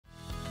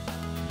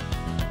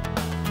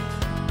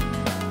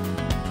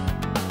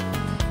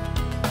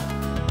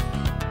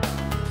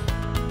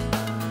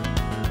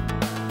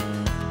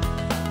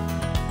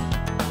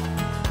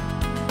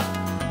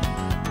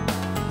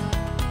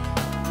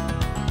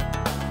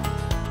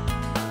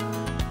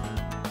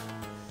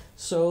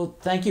So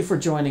thank you for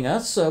joining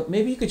us. So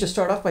maybe you could just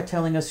start off by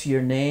telling us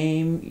your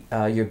name,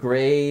 your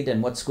grade,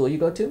 and what school you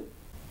go to.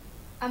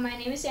 My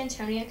name is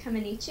Antonia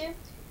Comaniciu,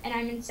 and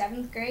I'm in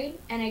 7th grade,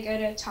 and I go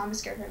to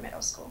Thomas Gerber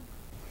Middle School.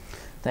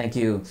 Thank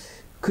you.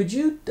 Could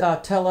you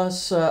tell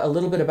us a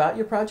little bit about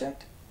your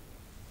project?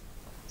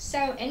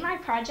 So in my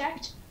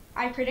project,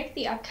 I predict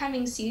the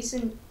upcoming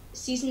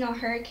seasonal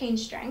hurricane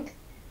strength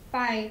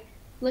by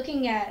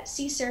looking at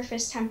sea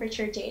surface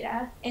temperature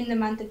data in the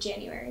month of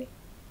January.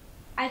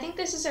 I think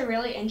this is a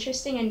really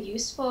interesting and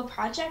useful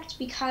project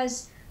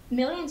because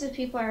millions of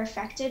people are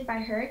affected by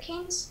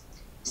hurricanes.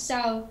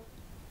 So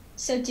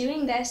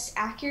doing this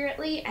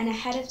accurately and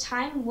ahead of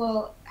time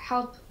will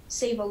help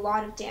save a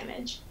lot of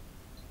damage.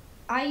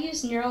 I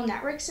use neural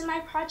networks in my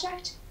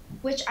project,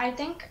 which I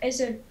think is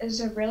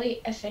a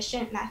really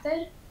efficient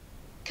method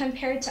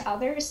compared to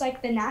others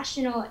like the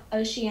National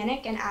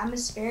Oceanic and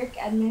Atmospheric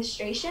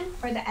Administration,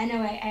 or the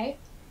NOAA.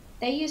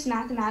 They use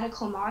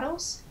mathematical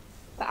models,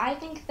 but I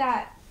think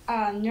that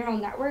neural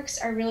networks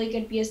are really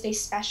good because they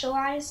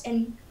specialize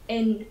in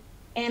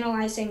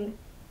analyzing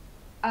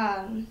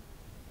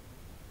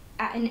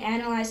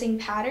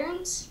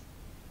patterns,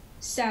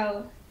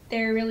 so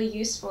they're really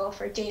useful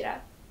for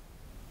data.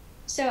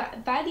 So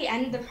by the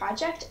end of the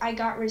project, I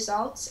got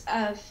results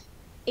of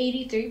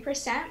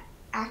 83%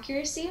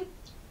 accuracy,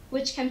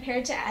 which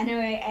compared to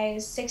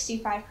NOAA's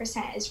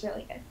 65% is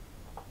really good.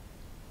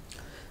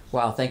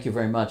 Wow, thank you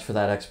very much for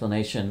that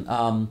explanation.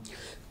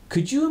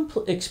 Could you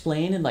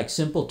explain in like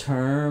simple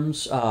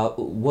terms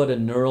what a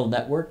neural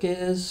network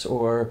is,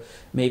 or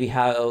maybe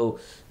how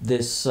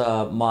this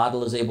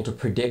model is able to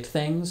predict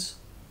things?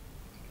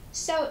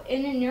 So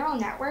in a neural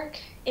network,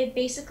 it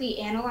basically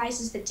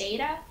analyzes the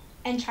data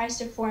and tries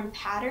to form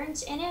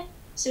patterns in it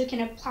so it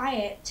can apply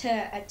it to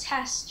a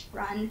test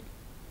run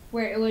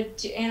where it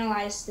would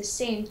analyze the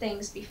same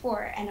things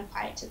before and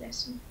apply it to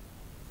this one.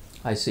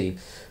 I see.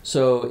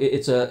 So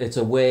it's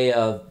a way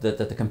of that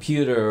the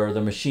computer or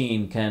the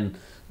machine can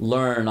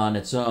learn on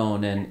its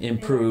own and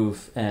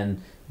improve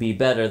and be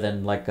better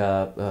than like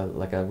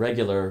a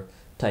regular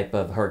type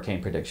of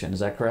hurricane prediction. Is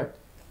that correct?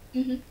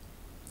 Mm-hmm.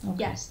 Okay.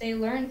 Yes, they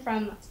learn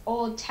from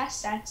old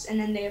test sets and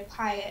then they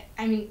apply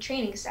it,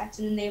 training sets,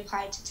 and then they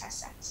apply it to test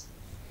sets.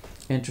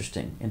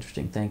 Interesting,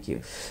 interesting, thank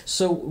you.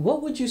 So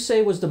what would you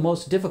say was the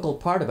most difficult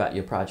part about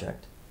your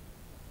project?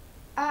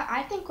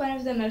 I think one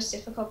of the most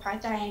difficult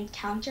parts that I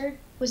encountered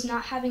was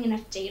not having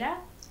enough data,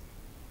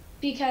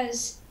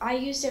 because I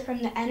used it from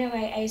the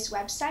NOAA's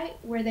website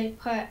where they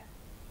put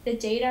the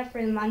data for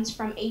the months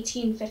from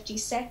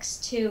 1856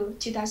 to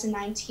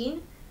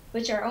 2019,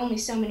 which are only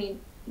so many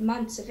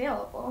months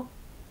available,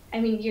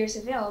 years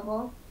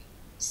available.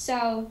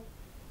 So,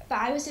 but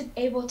I was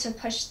able to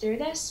push through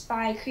this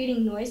by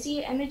creating noisy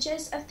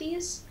images of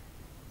these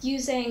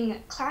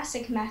using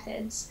classic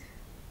methods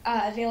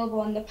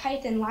available in the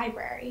Python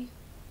library,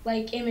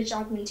 like image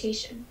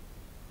augmentation.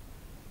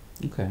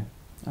 Okay,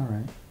 all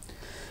right.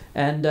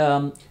 And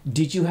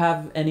did you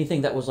have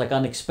anything that was like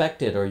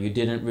unexpected or you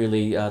didn't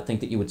really think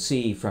that you would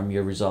see from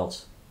your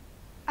results?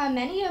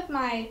 Many of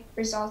my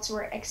results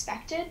were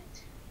expected,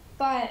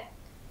 but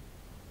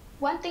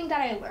one thing that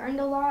I learned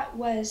a lot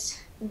was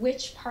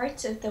which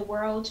parts of the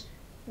world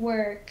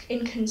were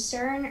in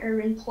concern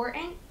or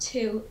important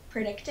to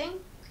predicting.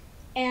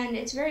 And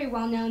it's very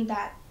well known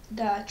that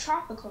the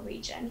tropical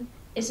region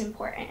is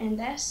important in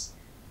this.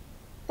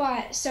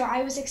 But so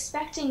I was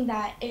expecting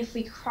that if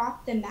we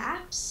crop the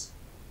maps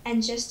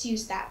and just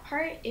use that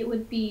part, it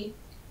would lead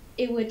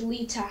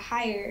to a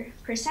higher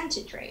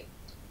percentage rate.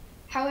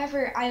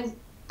 However,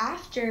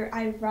 after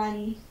I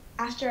ran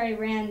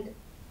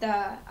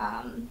the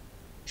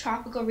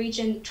tropical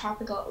region,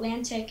 tropical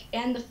Atlantic,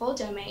 and the full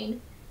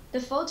domain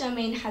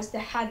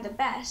had the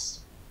best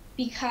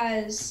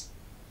because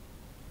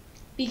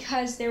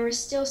there were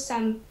still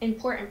some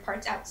important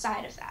parts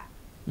outside of that.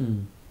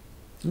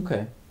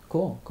 Okay,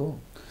 cool,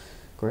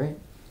 great.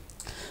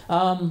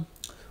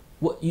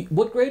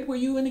 What grade were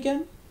you in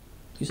again?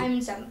 I'm in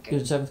 7th grade.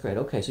 You're in 7th grade.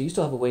 Okay, so you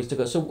still have a ways to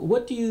go. So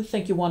what do you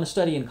think you want to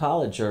study in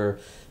college, or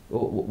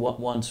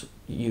once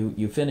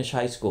you finish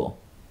high school?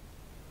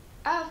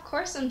 Of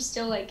course, I'm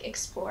still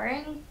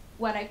exploring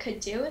what I could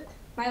do with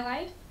my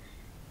life,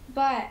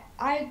 but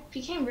I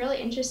became really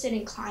interested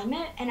in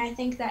climate, and I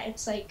think that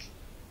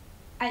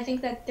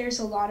there's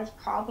a lot of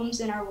problems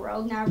in our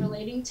world now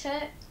relating to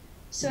it.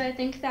 So I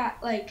think that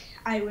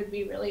I would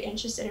be really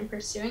interested in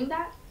pursuing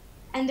that.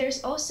 And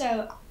there's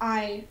also,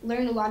 I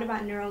learned a lot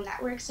about neural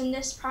networks in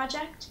this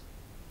project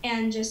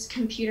and just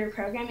computer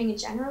programming in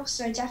general.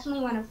 So I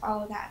definitely want to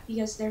follow that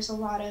because there's a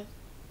lot of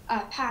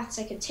paths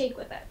I could take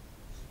with it.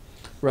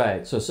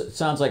 Right. So it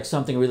sounds like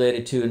something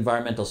related to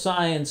environmental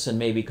science and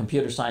maybe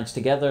computer science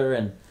together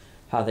and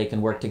how they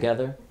can work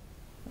together.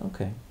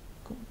 Okay.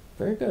 Cool.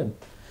 Very good.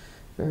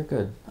 Very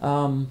good.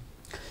 And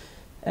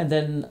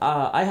then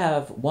I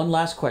have one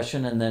last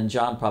question, and then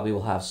John probably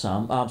will have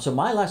some. So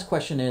my last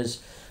question is,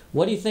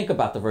 what do you think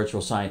about the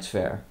virtual science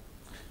fair?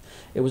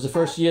 It was the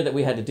first year that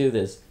we had to do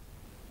this.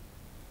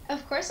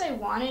 Of course, I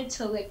wanted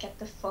to get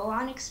the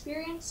full-on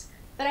experience,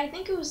 But I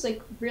think it was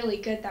like really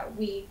good that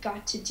we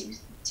got to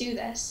do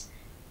this,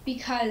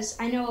 because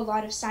I know a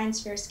lot of science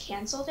fairs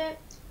canceled it,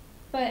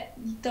 but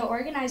the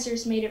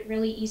organizers made it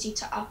really easy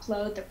to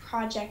upload the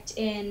project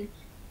in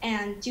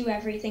and do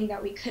everything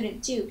that we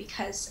couldn't do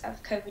because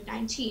of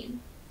COVID-19.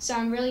 So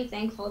I'm really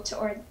thankful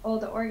to all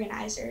the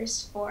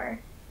organizers for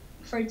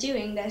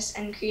doing this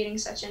and creating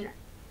such an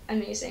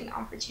amazing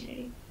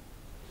opportunity.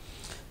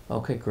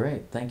 Okay,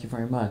 great. Thank you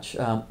very much.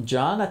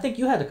 John, I think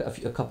you had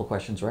a couple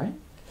questions, right?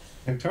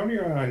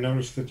 Antonia, I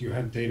noticed that you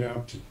had data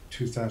up to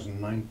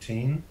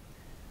 2019.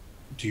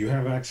 Do you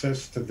have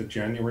access to the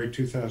January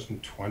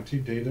 2020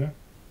 data?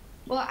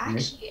 Well,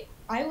 actually,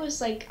 I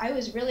was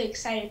really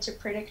excited to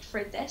predict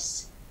for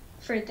this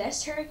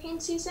hurricane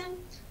season,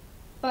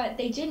 but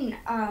they didn't.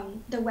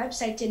 The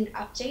website didn't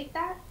update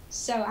that.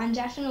 So I'm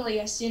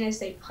definitely, as soon as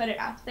they put it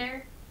up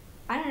there,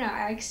 I don't know.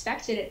 I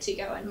expected it to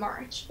go in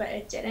March, but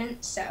it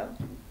didn't. So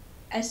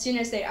as soon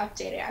as they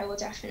update it, I will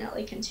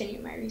definitely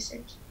continue my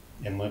research.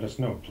 And let us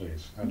know,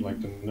 please. I'd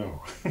like to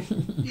know.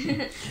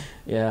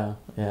 Yeah,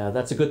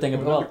 that's a good thing.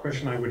 Another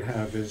question I would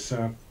have is,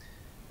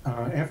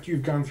 after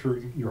you've gone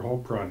through your whole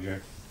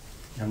project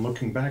and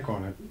looking back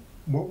on it,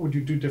 what would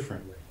you do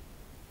differently?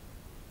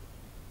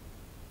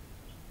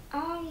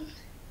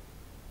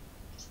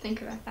 Let's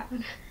think about that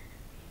one.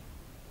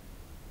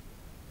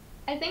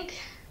 I think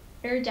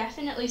there were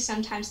definitely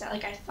some times that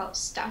I felt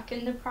stuck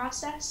in the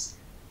process.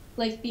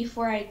 Like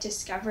before I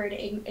discovered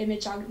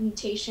image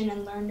augmentation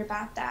and learned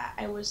about that,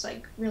 I was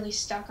really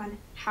stuck on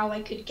how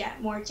I could get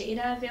more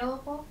data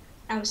available.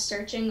 I was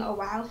searching a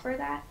while for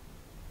that.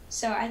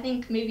 So I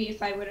think maybe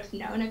if I would have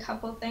known a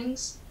couple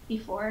things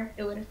before,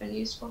 it would have been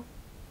useful.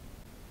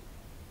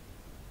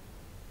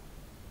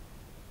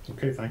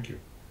 Okay, thank you.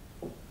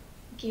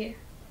 Thank you.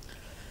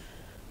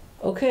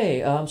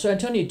 Okay, so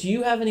Antonia, do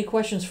you have any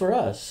questions for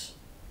us?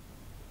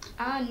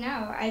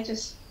 No, I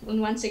just would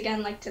once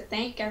again like to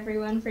thank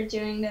everyone for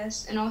doing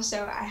this. And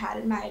also I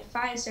had my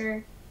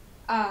advisor,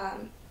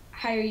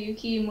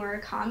 Hiroyuki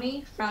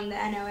Murakami from the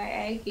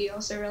NOAA. He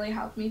also really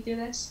helped me through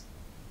this.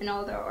 And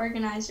all the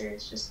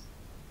organizers,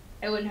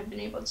 I wouldn't have been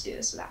able to do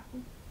this without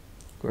them.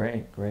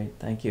 Great,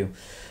 thank you.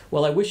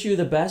 Well, I wish you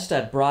the best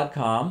at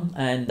Broadcom,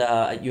 and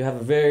you have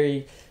a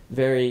very,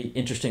 very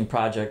interesting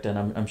project, and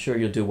I'm sure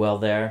you'll do well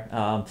there.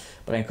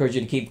 But I encourage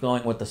you to keep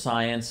going with the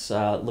science.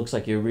 Looks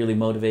like you're a really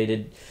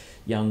motivated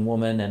young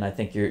woman, and I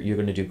think you're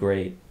going to do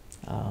great.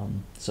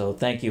 So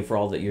thank you for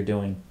all that you're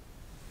doing.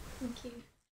 Thank you.